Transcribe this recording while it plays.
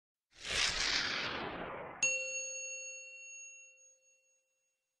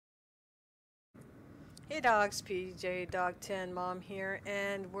Hey dogs, PJ Dog 10 Mom here,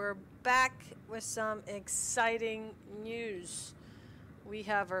 and we're back with some exciting news. We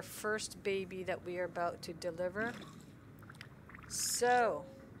have our first baby that we are about to deliver. So,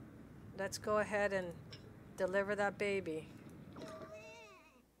 let's go ahead and deliver that baby.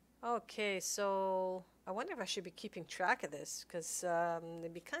 Okay, so I wonder if I should be keeping track of this, because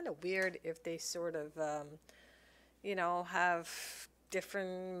it'd be kind of weird if they sort of, have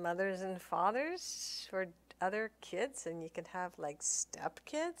different mothers and fathers for other kids, and you can have like step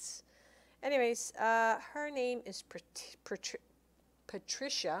kids. Anyways, her name is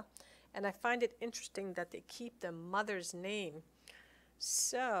Patricia, and I find it interesting that they keep the mother's name.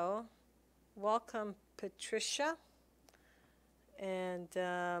 So, welcome, Patricia. And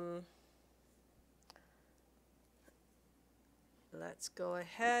let's go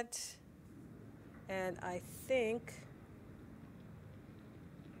ahead. And I think,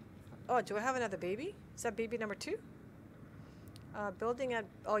 oh, do I have another baby? Is that baby number 2? Building at,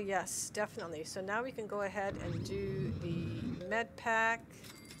 oh yes, definitely. So now we can go ahead and do the med pack.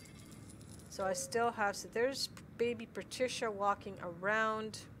 So I still have, so there's baby Patricia walking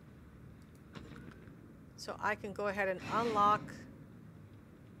around. So I can go ahead and unlock.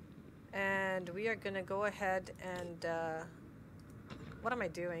 And we are going to go ahead and, what am I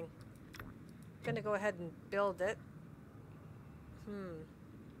doing? I'm going to go ahead and build it.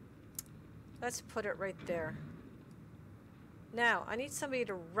 Let's put it right there. Now, I need somebody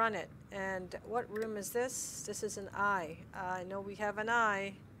to run it. And what room is this? This is an I. I know we have an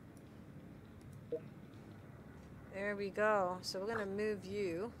I. There we go. So we're going to move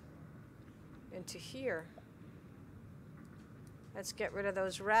you into here. Let's get rid of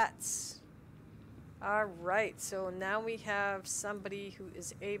those rats. Alright, so now we have somebody who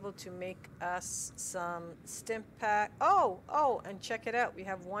is able to make us some stim pack. Oh, and check it out. We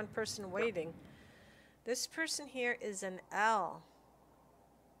have one person waiting. This person here is an L.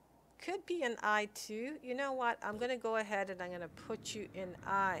 Could be an I too. You know what? I'm going to go ahead and I'm going to put you in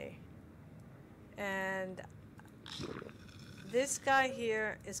I. And this guy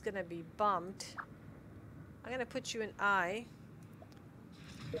here is going to be bumped. I'm going to put you in I.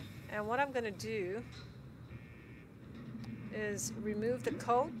 And what I'm going to do is remove the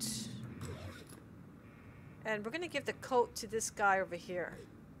coat. And we're going to give the coat to this guy over here,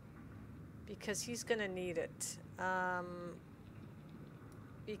 because he's going to need it.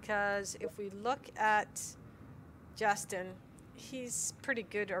 Because if we look at Justin, he's pretty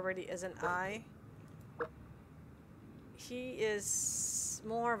good already as an I. He is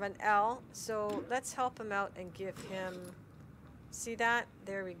more of an L, so let's help him out and give him... See that?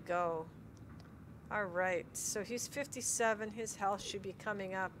 There we go. Alright, so he's 57. His health should be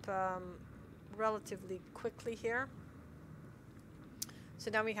coming up relatively quickly here.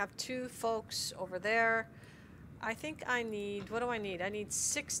 So now we have 2 folks over there. I think I need... What do I need? I need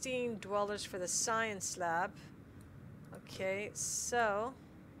 16 dwellers for the science lab. Okay, so...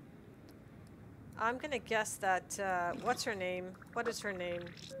 I'm going to guess that... what's her name? What is her name?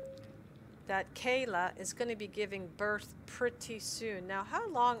 That Kayla is going to be giving birth pretty soon. Now, how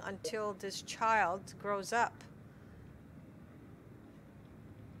long until this child grows up?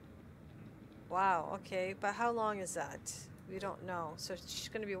 Wow, okay, but how long is that? We don't know. So she's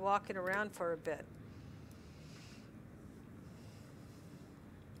going to be walking around for a bit.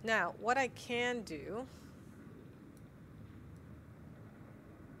 Now, what I can do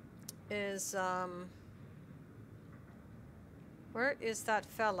is, where is that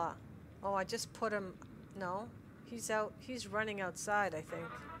fella? Oh, I just put him... No, he's out. He's running outside, I think.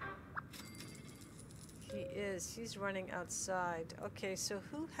 He is. He's running outside. Okay, so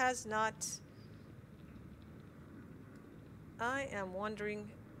who has not... I am wondering...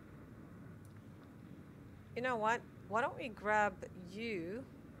 You know what? Why don't we grab you...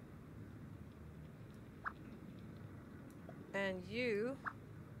 and you...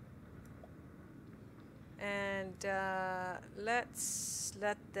 and let's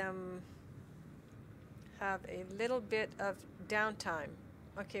let them have a little bit of downtime.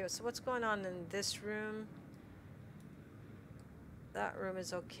 Okay, so what's going on in this room? That room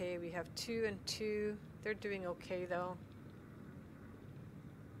is okay. We have 2 and 2. They're doing okay though.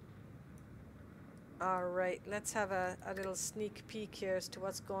 Alright, let's have a little sneak peek here as to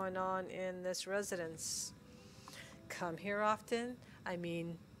what's going on in this residence. Come here often? I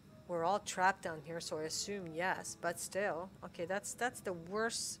mean, we're all trapped down here, so I assume yes, but still. Okay, that's the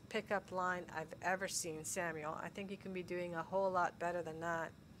worst pickup line I've ever seen, Samuel. I think you can be doing a whole lot better than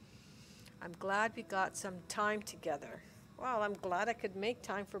that. I'm glad we got some time together. Well, I'm glad I could make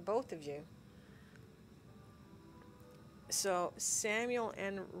time for both of you. So Samuel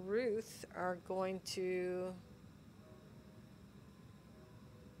and Ruth are going to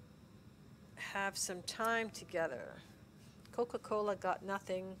have some time together. Coca-Cola got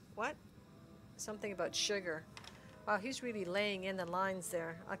nothing. What? Something about sugar. Wow, he's really laying in the lines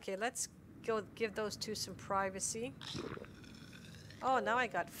there. Okay, let's go give those two some privacy. Oh, now I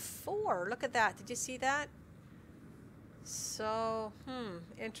got 4. Look at that. Did you see that? So,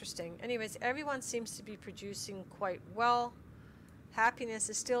 interesting. Anyways, everyone seems to be producing quite well. Happiness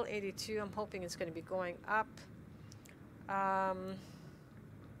is still 82. I'm hoping it's going to be going up.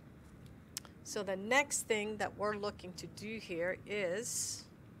 So the next thing that we're looking to do here is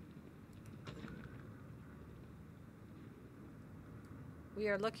we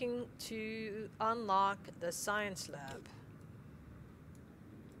are looking to unlock the science lab.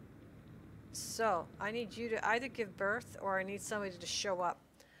 So I need you to either give birth or I need somebody to show up.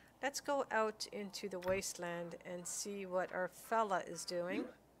 Let's go out into the wasteland and see what our fella is doing.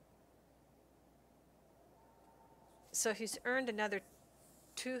 So he's earned another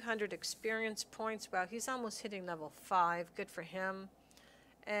 200 experience points. Wow, he's almost hitting level 5. Good for him.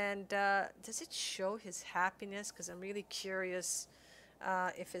 And does it show his happiness? Because I'm really curious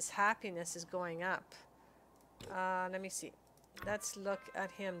if his happiness is going up. Let me see. Let's look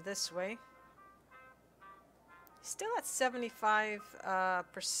at him this way. He's still at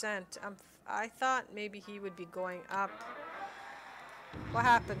 75%. I thought maybe he would be going up. What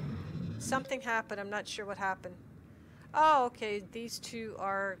happened? Something happened. I'm not sure what happened. Oh, okay. These two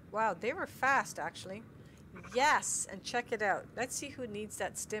are... Wow, they were fast, actually. Yes, and check it out. Let's see who needs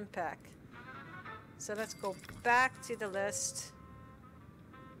that stim pack. So let's go back to the list.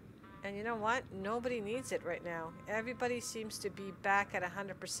 And you know what? Nobody needs it right now. Everybody seems to be back at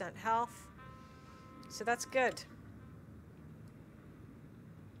 100% health. So that's good.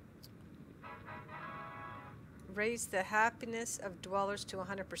 Raise the happiness of dwellers to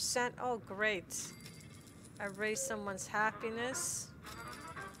 100%. Oh, great. I raised someone's happiness.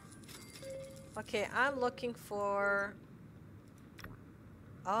 Okay, I'm looking for...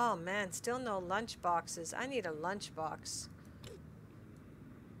 Oh, man, still no lunch boxes. I need a lunch box.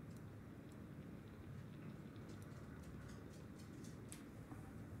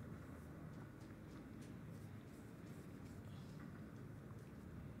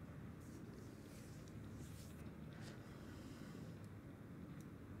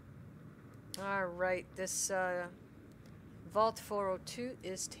 All right, this Vault 402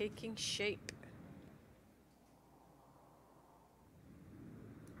 is taking shape.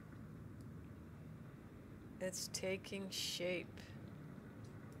 It's taking shape.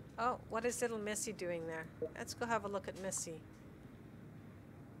 Oh, what is little Missy doing there? Let's go have a look at Missy.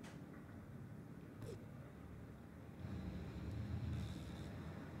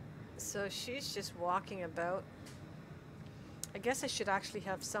 So she's just walking about. I guess I should actually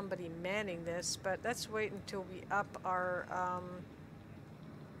have somebody manning this, but let's wait until we up our,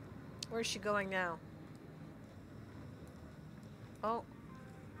 where's she going now? Oh.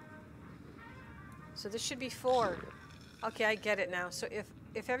 So this should be 4. Okay, I get it now. So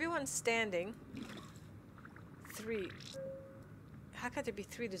if everyone's standing, 3. How could there be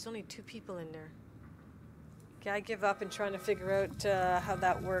 3? There's only 2 people in there. Okay, I give up in trying to figure out how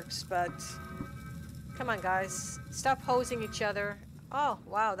that works, but... Come on, guys. Stop hosing each other. Oh,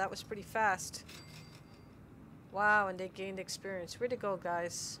 wow, that was pretty fast. Wow, and they gained experience. Where'd it go,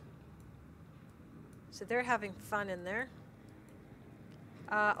 guys? So they're having fun in there.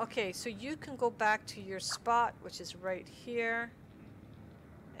 Okay, so you can go back to your spot, which is right here.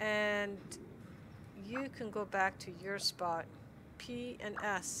 And you can go back to your spot. P and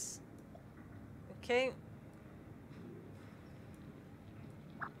S. Okay.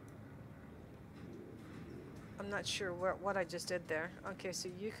 I'm not sure what I just did there. Okay, so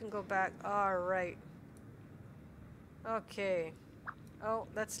you can go back. All right. Okay. Oh,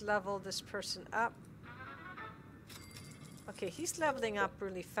 let's level this person up. Okay, he's leveling up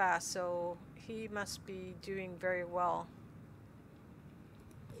really fast, so he must be doing very well.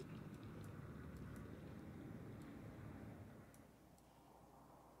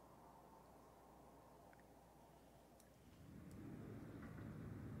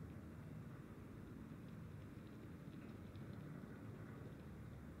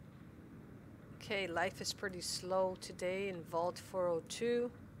 Okay, life is pretty slow today in Vault 402.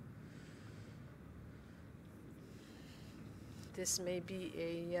 This may be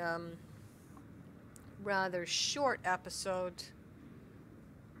a rather short episode,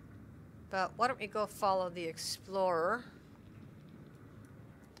 but why don't we go follow the Explorer?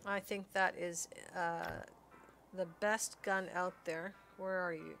 I think that is the best gun out there. Where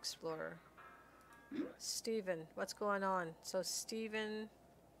are you, Explorer? Steven, what's going on? So Steven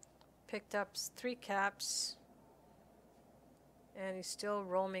picked up 3 caps. And he's still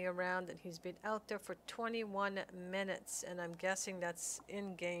roaming around, and he's been out there for 21 minutes, and I'm guessing that's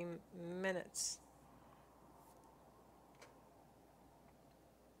in-game minutes.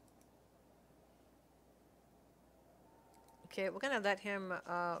 Okay, we're gonna let him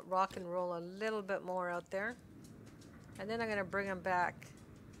rock and roll a little bit more out there, and then I'm gonna bring him back.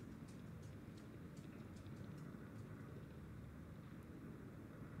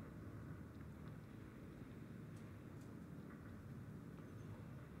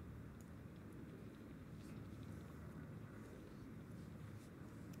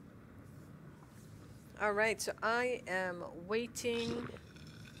 All right, so I am waiting.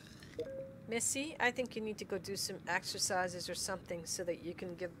 Missy, I think you need to go do some exercises or something so that you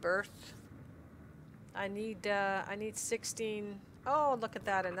can give birth. I need 16. Oh, look at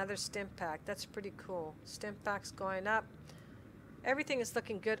that, another stim pack. That's pretty cool. Stim pack's going up. Everything is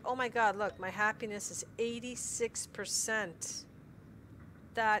looking good. Oh my God, look, my happiness is 86%.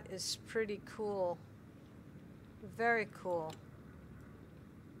 That is pretty cool. Very cool.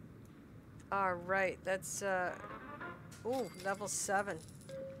 All right, that's ooh, level 7.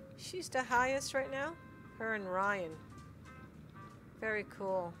 She's the highest right now. Her and Ryan. Very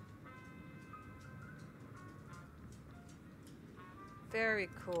cool. Very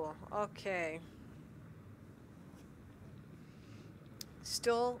cool. Okay.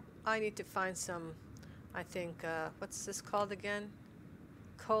 Still, I need to find some, I think, what's this called again?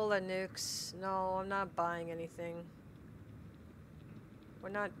 Cola nukes. No, I'm not buying anything. We're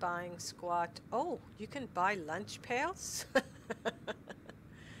not buying squat. Oh, you can buy lunch pails?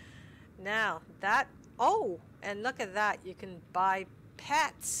 Now, that... Oh, and look at that. You can buy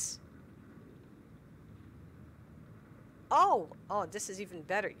pets. Oh, this is even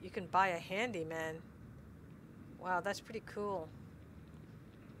better. You can buy a handyman. Wow, that's pretty cool.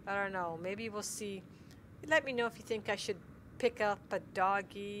 I don't know. Maybe we'll see. Let me know if you think I should pick up a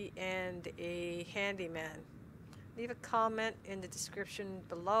doggy and a handyman. Leave a comment in the description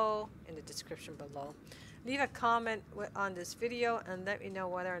below. Leave a comment on this video and let me know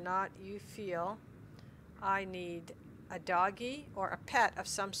whether or not you feel I need a doggy or a pet of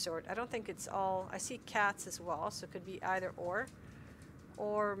some sort. I don't think it's all. I see cats as well, so it could be either or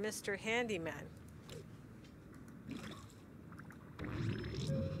Mr. Handyman.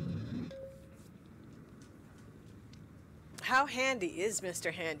 How handy is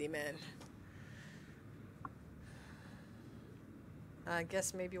Mr. Handyman? I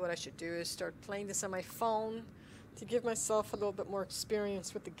guess maybe what I should do is start playing this on my phone to give myself a little bit more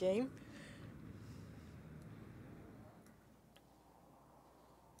experience with the game.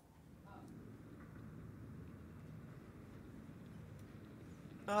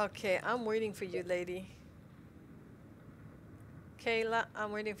 Okay, I'm waiting for you, lady. Kayla,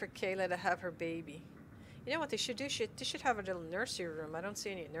 I'm waiting for Kayla to have her baby. You know what they should do? They should have a little nursery room. I don't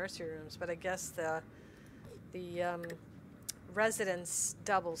see any nursery rooms, but I guess the residence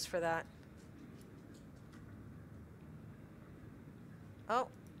doubles for that. Oh,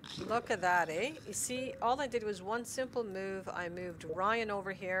 look at that, eh? You see, all I did was one simple move. I moved Ryan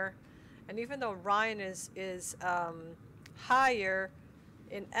over here, and even though Ryan is higher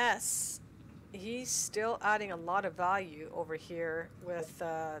in S, he's still adding a lot of value over here with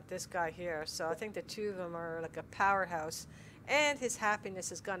this guy here. So I think the two of them are like a powerhouse, and his happiness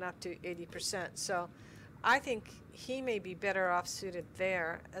has gone up to 80%. So I think he may be better off suited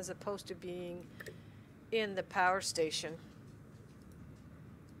there as opposed to being in the power station.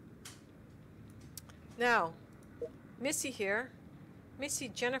 Now, Missy here, Missy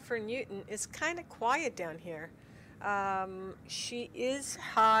Jennifer Newton is kind of quiet down here. She is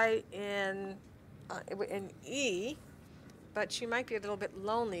high in E, but she might be a little bit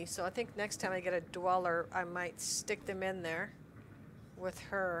lonely. So I think next time I get a dweller, I might stick them in there with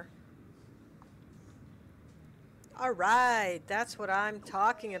her. All right, that's what I'm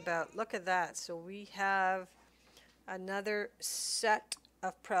talking about. Look at that. So we have another set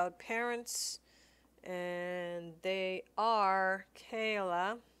of proud parents, and they are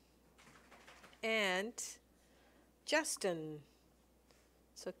Kayla and Justin.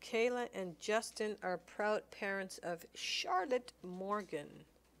 So Kayla and Justin are proud parents of Charlotte Morgan.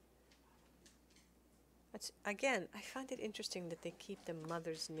 That's, again, I find it interesting that they keep the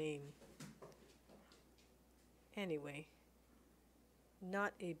mother's name. Anyway,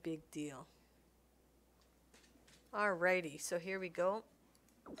 not a big deal. Alrighty, so here we go.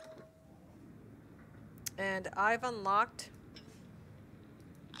 And I've unlocked...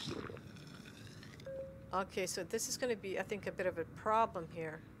 Okay, so this is going to be, I think, a bit of a problem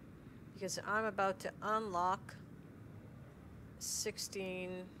here. because I'm about to unlock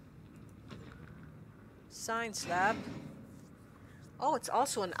 16 science lab. Oh, it's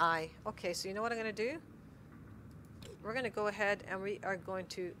also an eye. Okay, so you know what I'm going to do? We're going to go ahead and we are going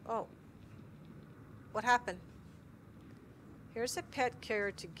to... Oh, what happened? Here's a pet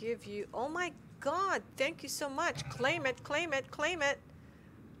carrier to give you... Oh my God, thank you so much. Claim it, claim it, claim it.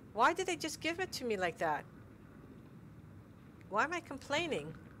 Why did they just give it to me like that? Why am I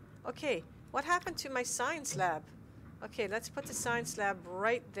complaining? Okay, what happened to my science lab? Okay, let's put the science lab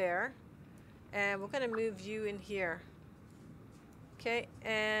right there. And we're going to move you in here. Okay,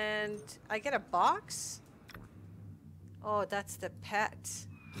 and I get a box? Oh, that's the pet.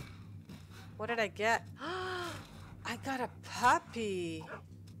 What did I get? I got a puppy.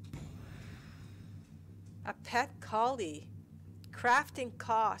 A pet collie. Crafting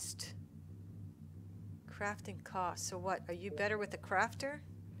cost. Crafting cost. So what? Are you better with the crafter?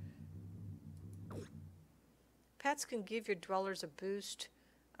 Pets can give your dwellers a boost.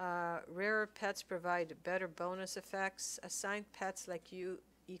 Rarer pets provide better bonus effects. Assigned pets like you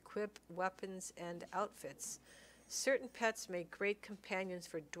equip weapons and outfits. Certain pets make great companions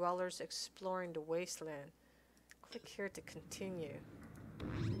for dwellers exploring the wasteland. Click here to continue.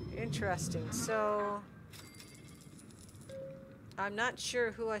 Interesting. So I'm not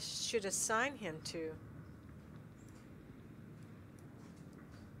sure who I should assign him to.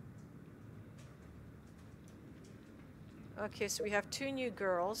 Okay, so we have 2 new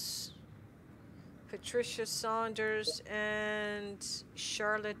girls. Patricia Saunders and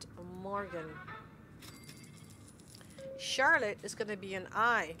Charlotte Morgan. Charlotte is going to be an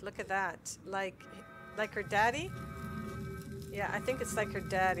eye. Look at that. Like her daddy? Yeah, I think it's like her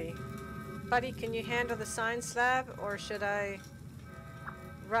daddy. Buddy, can you handle the science lab, or should I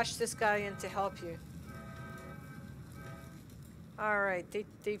rush this guy in to help you? Alright,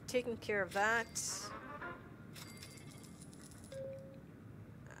 they've taken care of that.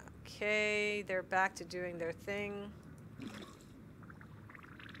 Okay, they're back to doing their thing.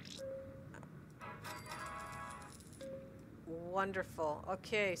 Wonderful.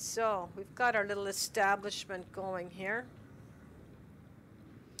 Okay, so we've got our little establishment going here.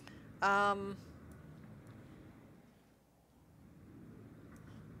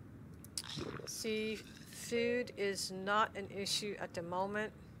 See, food is not an issue at the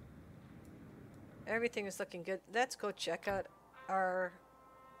moment. Everything is looking good. Let's go check out our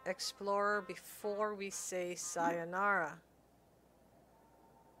explorer before we say sayonara.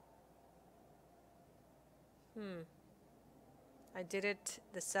 I did it.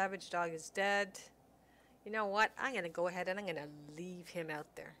 The savage dog is dead. You know what? I'm going to go ahead and I'm going to leave him out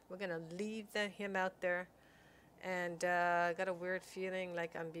there. We're going to leave him out there. And I got a weird feeling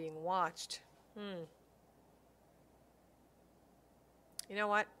like I'm being watched. You know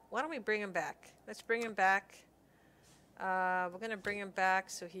what? Why don't we bring him back? Let's bring him back. We're going to bring him back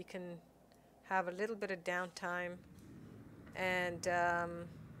so he can have a little bit of downtime. And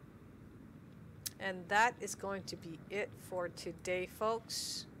that is going to be it for today,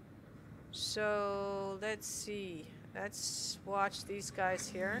 folks. So let's see. Let's watch these guys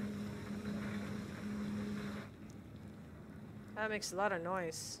here. That makes a lot of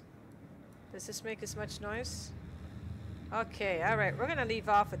noise. Does this make as much noise? Okay, alright. We're going to leave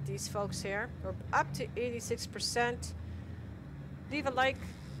off with these folks here. We're up to 86%. Leave a like.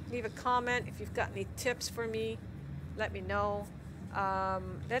 Leave a comment. If you've got any tips for me, let me know.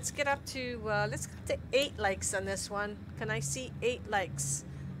 Let's get up to 8 likes on this one. Can I see 8 likes?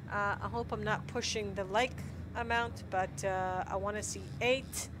 I hope I'm not pushing the like amount, but I want to see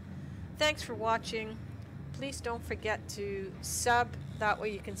 8. Thanks for watching. Please don't forget to sub. That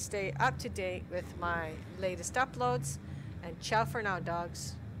way you can stay up to date with my latest uploads. And ciao for now,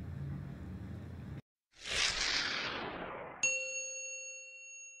 dogs.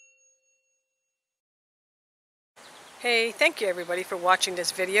 Hey, thank you everybody for watching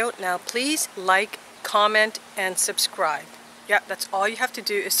this video. Now please like, comment, and subscribe. Yeah, that's all you have to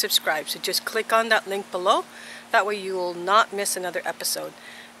do is subscribe. So just click on that link below. That way you will not miss another episode.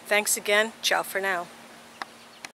 Thanks again. Ciao for now.